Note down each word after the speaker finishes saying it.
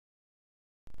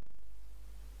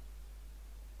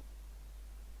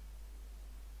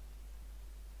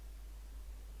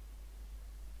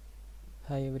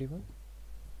Hi everyone.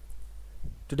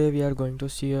 Today we are going to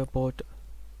see about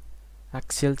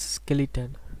axial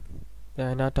skeleton, the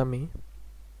anatomy.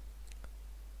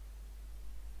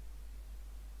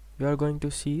 We are going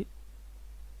to see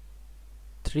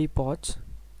three parts.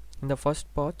 In the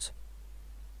first part,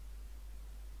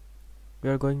 we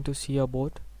are going to see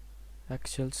about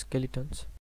axial skeletons.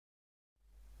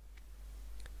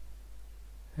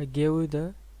 I gave you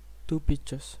the two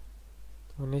pictures.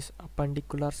 One is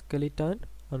appendicular skeleton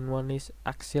and one is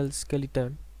axial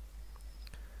skeleton.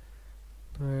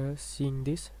 We are seeing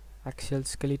this axial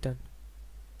skeleton.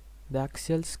 The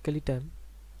axial skeleton,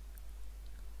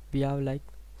 we have like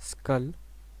skull.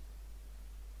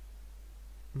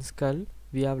 In skull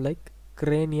we have like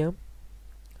cranium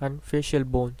and facial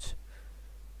bones.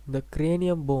 The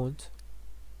cranium bones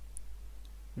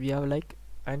we have like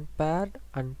unpaired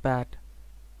and paired.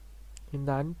 In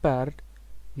the unpaired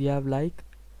we have like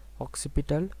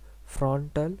occipital,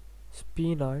 frontal,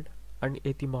 sphenoid and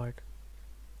ethmoid.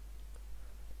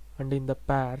 And in the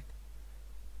paired,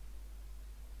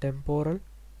 temporal,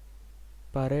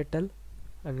 parietal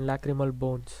and lacrimal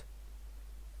bones.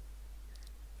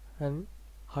 And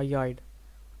hyoid.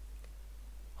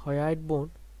 Hyoid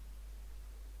bone,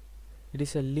 it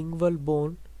is a lingual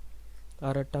bone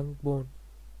or a tongue bone.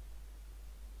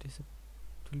 It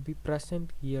will be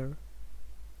present here.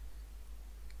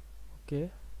 Okay,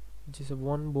 which is a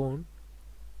one bone.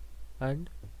 And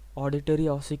auditory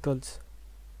ossicles,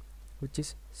 which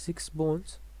is 6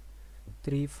 bones,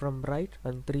 3 from right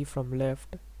and 3 from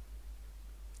left,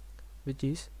 which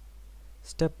is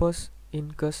stapes,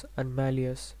 incus and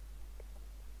malleus.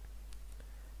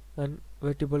 And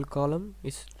vertebral column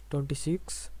is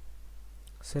 26,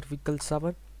 cervical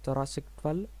 7, thoracic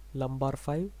 12, lumbar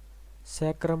 5,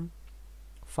 sacrum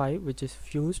 5 which is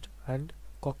fused, and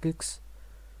coccyx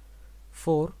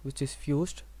 4 which is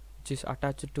fused, which is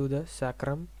attached to the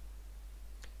sacrum.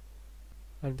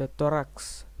 And the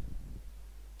thorax,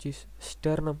 which is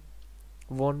sternum,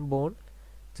 one bone,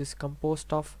 which is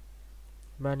composed of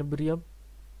manubrium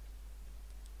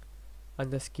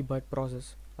and the sciboid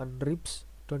process. And ribs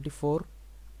 24,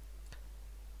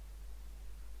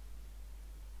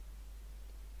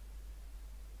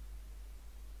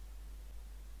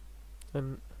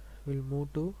 and we'll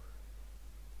move to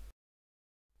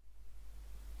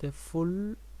the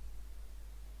full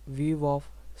view of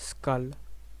skull. You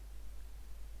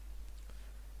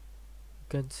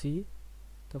can see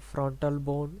the frontal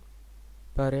bone,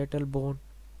 parietal bone,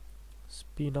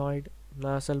 sphenoid,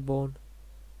 nasal bone,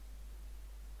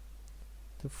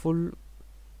 the full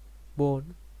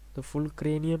bone, the full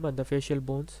cranium and the facial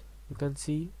bones. You can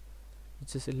see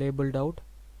which is labeled out.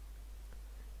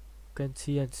 You can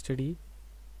see and study.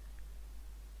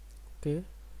 Okay,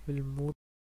 we'll move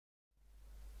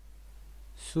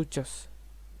sutures,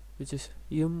 which is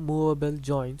immovable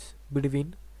joints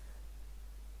between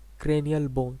cranial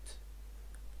bones.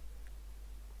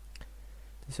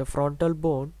 This is a frontal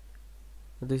bone,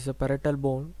 this is a parietal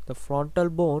bone. The frontal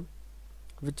bone,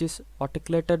 which is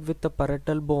articulated with the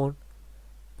parietal bone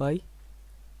by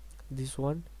this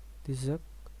one, this is a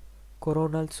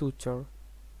coronal suture.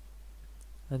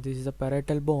 And this is the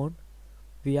parietal bone.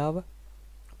 We have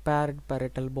paired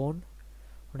parietal bone.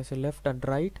 One is left and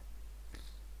right.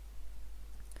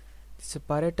 This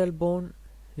parietal bone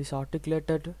is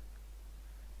articulated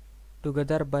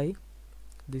together by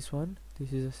this one.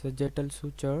 This is a sagittal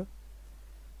suture,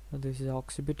 and this is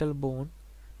occipital bone.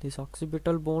 This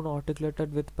occipital bone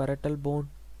articulated with parietal bone.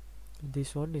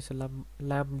 This one is a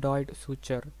lambdoid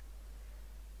suture.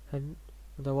 And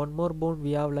the one more bone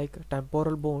we have like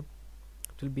temporal bone.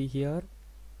 It will be here.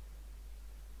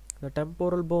 The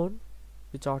temporal bone,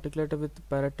 which articulated with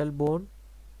parietal bone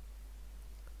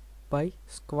by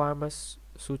squamous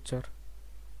suture.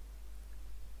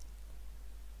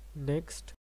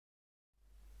 Next,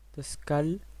 the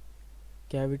skull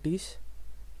cavities.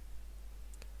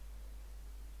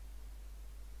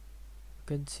 You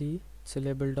can see it's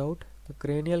labeled out. The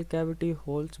cranial cavity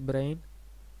holds brain,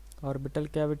 orbital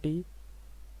cavity,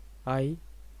 eye,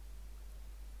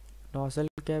 nasal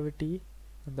cavity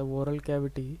and the oral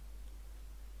cavity.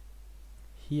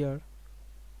 Here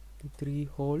the 3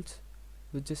 holes,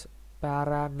 which is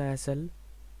paranasal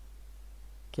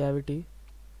cavity.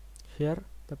 Here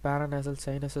the paranasal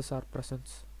sinuses are present,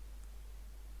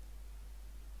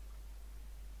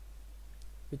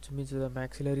 which means the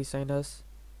maxillary sinus,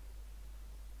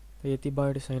 the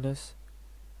ethmoid sinus,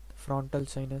 the frontal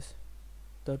sinus,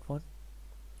 that one.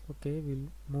 Okay, we'll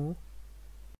move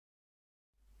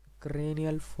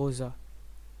cranial fossa.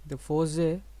 The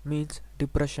fossa means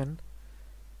depression.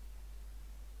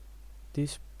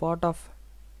 This part of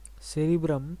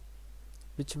cerebrum,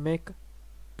 which make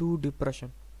two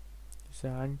depression. So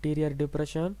anterior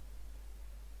depression,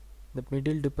 the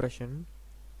middle depression,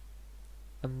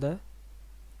 and the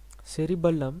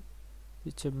cerebellum,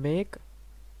 which make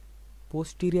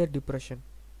posterior depression.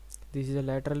 This is a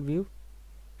lateral view,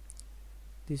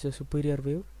 this is a superior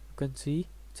view. You can see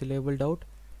it's labeled out.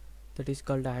 That is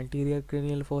called anterior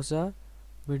cranial fossa,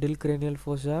 middle cranial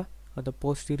fossa, and the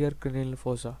posterior cranial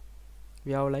fossa.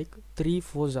 We have like three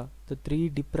fossa, the three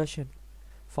depression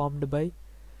formed by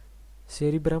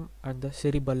cerebrum and the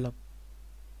cerebellum.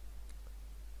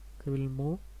 We will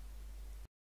move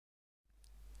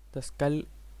the skull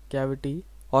cavity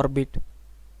orbit.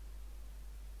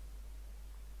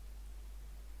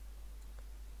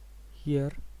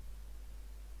 Here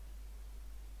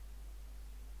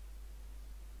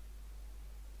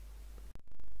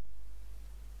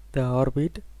the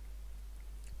orbit,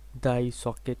 the eye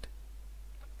socket.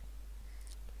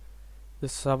 The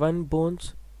 7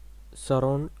 bones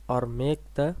surround or make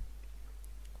the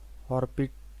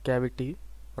orbit cavity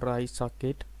or eye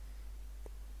socket.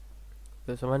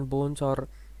 The 7 bones are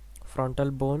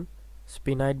frontal bone,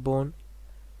 sphenoid bone,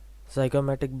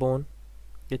 zygomatic bone,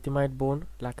 ethmoid bone,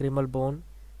 lacrimal bone,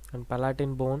 and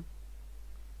palatine bone.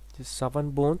 These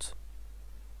 7 bones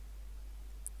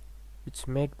which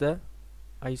make the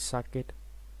eye socket.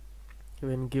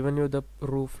 When given you the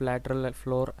roof, lateral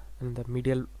floor, and the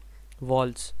medial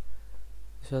walls,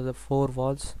 these are the 4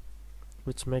 walls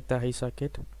which make the eye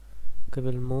socket. Okay,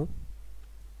 we'll move.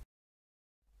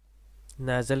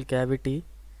 Nasal cavity.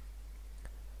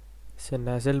 It's a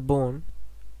nasal bone.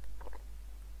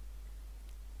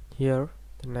 Here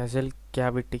the nasal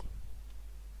cavity.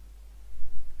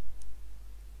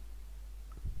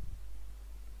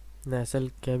 Nasal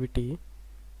cavity.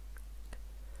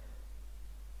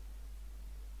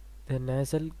 The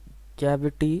nasal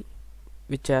cavity,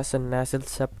 which has a nasal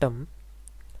septum,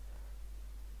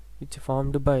 which is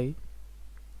formed by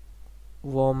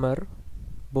vomer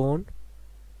bone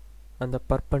and the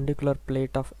perpendicular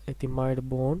plate of ethmoid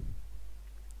bone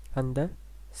and the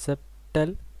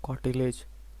septal cartilage.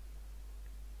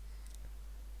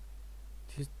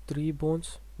 These 3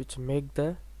 bones which make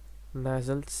the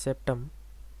nasal septum,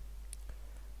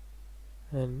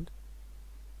 and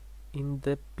in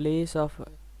the place of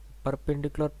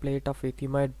perpendicular plate of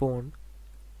ethmoid bone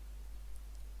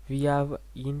we have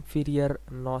inferior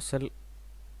nasal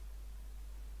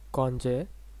conge.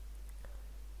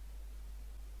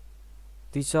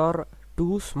 These are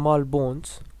 2 small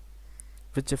bones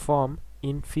which form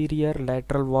inferior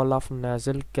lateral wall of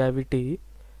nasal cavity,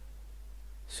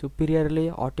 superiorly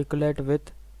articulate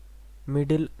with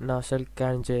middle nasal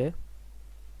conge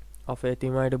of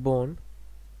ethmoid bone,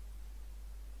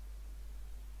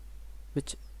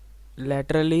 which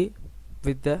laterally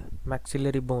with the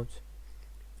maxillary bones.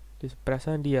 It is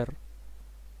present here,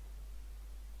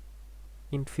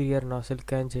 inferior nasal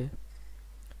conge.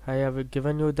 I have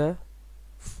given you the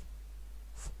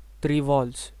 3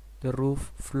 walls, the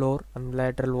roof, floor, and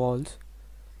lateral walls.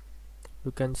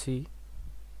 You can see.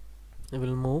 I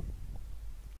will move.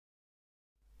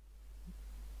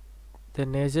 The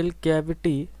nasal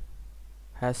cavity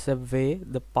has a way,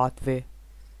 the pathway.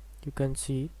 You can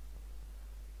see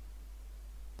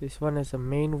this one is the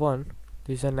main one.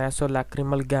 This is a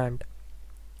nasolacrimal gland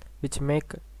which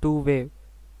make 2 way.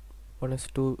 One is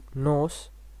to nose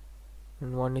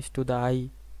and one is to the eye.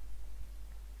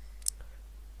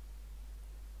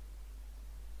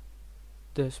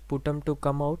 The sputum to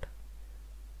come out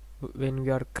when we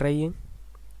are crying.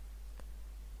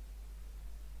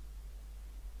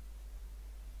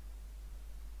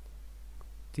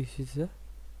 This is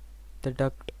the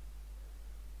duct,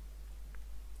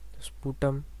 the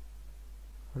sputum,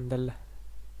 and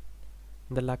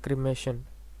the lacrimation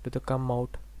to the come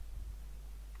out.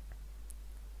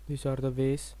 These are the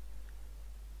ways.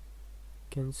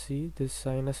 You can see this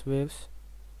sinus waves.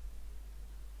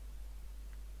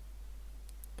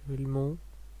 Will move.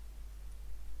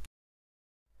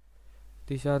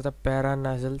 These are the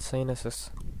paranasal sinuses,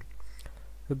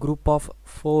 a group of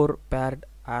 4 paired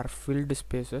air-filled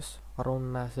spaces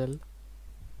around nasal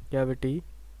cavity.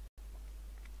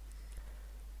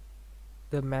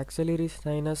 The maxillary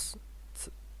sinus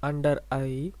under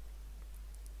eye,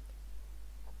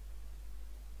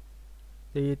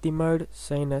 the ethmoid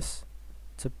sinus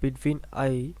is between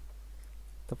eye,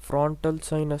 the frontal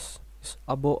sinus is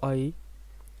above eye,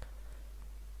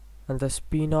 and the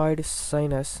sphenoid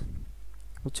sinus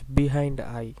which behind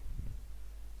eye.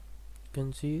 You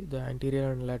can see the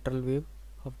anterior and lateral view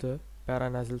of the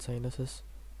paranasal sinuses.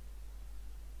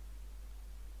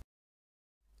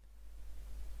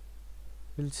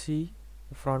 We'll see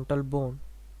frontal bone,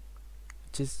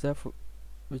 which is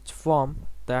which form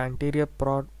the anterior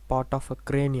part of a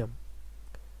cranium.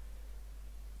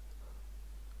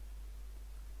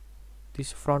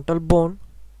 This frontal bone,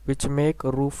 which make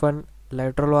roof and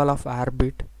lateral wall of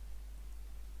orbit.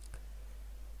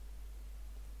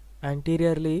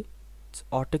 Anteriorly, it's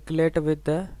articulate with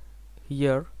the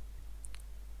ear,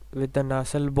 with the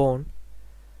nasal bone,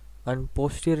 and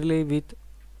posteriorly with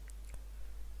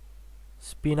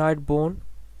sphenoid bone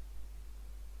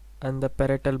and the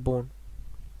parietal bone.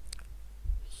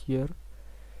 Here,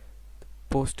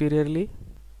 posteriorly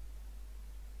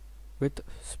with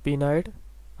sphenoid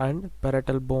and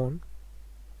parietal bone.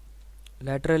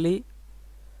 Laterally,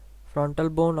 frontal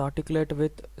bone articulate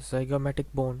with zygomatic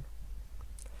bone.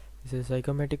 This is a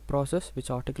zygomatic process which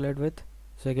articulate with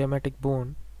zygomatic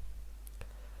bone.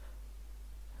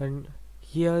 And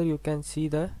here you can see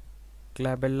the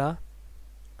glabella.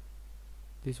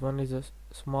 This one is a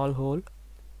small hole,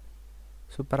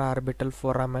 supraorbital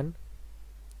foramen,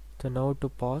 the nerve to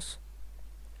pass,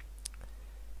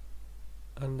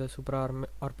 and the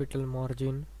supraorbital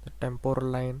margin, the temporal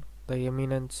line, the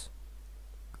eminence.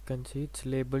 You can see it's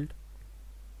labeled.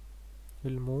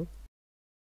 Will move.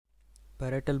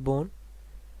 Parietal bone,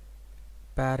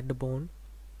 paired bone.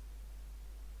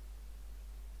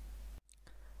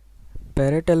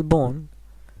 Parietal bone,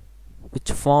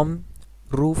 which form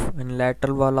roof and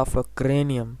lateral wall of a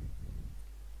cranium.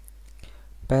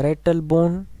 Parietal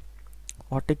bone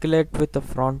articulate with the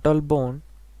frontal bone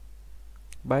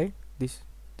by this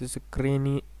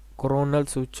coronal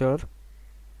suture,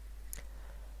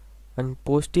 and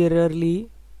posteriorly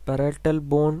parietal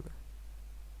bone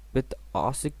with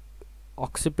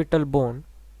occipital bone.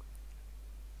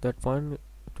 That one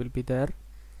it will be there.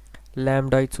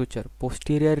 Lambdoid suture.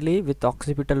 Posteriorly with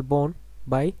occipital bone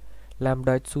by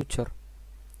lambdoid suture,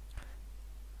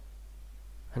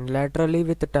 and laterally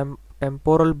with the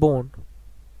temporal bone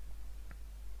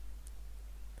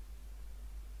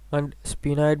and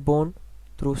sphenoid bone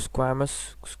through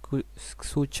squamous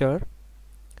suture.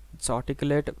 It's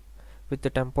articulate with the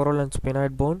temporal and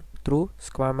sphenoid bone through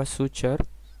squamous suture.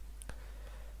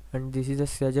 And this is a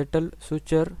sagittal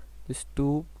suture. These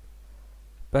two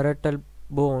parietal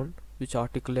bone which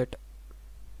articulate.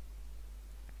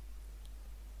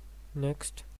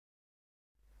 Next,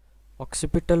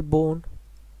 occipital bone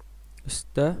is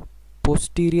the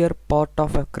posterior part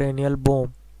of a cranial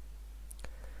bone,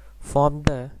 form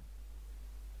the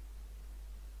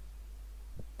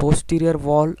posterior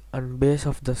wall and base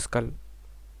of the skull.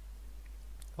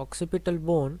 Occipital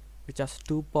bone, which has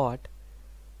two parts,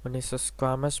 one is a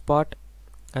squamous part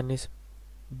and is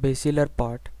basilar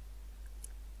part.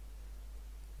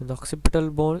 In the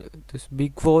occipital bone, this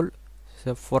big wall is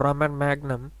a foramen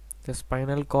magnum. The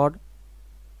spinal cord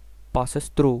passes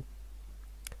through.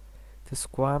 The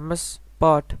squamous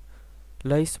part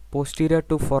lies posterior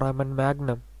to foramen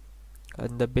magnum,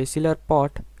 and the basilar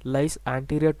part lies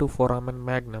anterior to foramen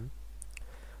magnum.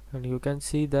 And you can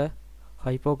see the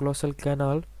hypoglossal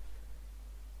canal.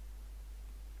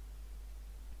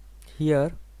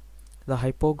 Here, the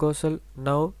hypoglossal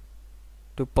nerve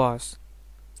to pass.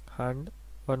 And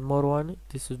one more one,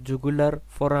 this is jugular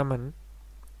foramen.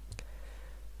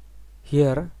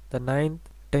 Here, the 9th,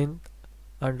 10th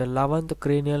and 11th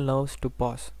cranial nerves to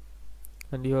pass.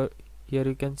 And here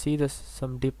you can see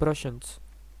some depressions.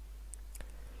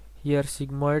 Here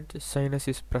sigmoid sinus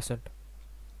is present.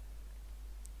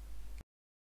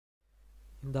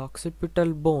 In the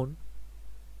occipital bone,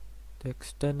 the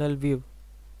external view,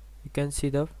 you can see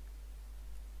the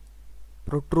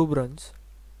protuberance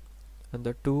and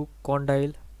the two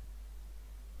condyle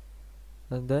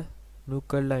and the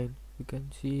nuchal line. You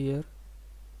can see here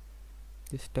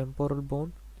this temporal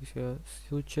bone, this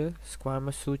suture,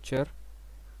 squamous suture,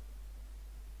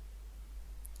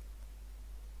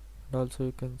 and also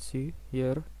you can see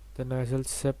here the nasal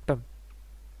septum.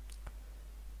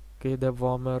 Okay, the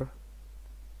warmer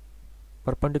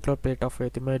perpendicular plate of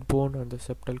ethmoid bone and the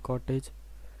septal cortege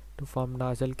to form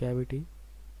nasal cavity.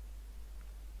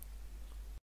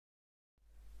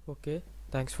 Okay,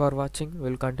 thanks for watching.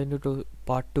 We'll continue to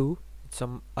part 2 with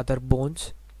some other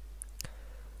bones.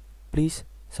 Please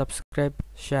subscribe,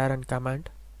 share and comment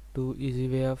to easy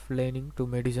way of learning to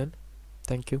medicine.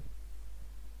 Thank you.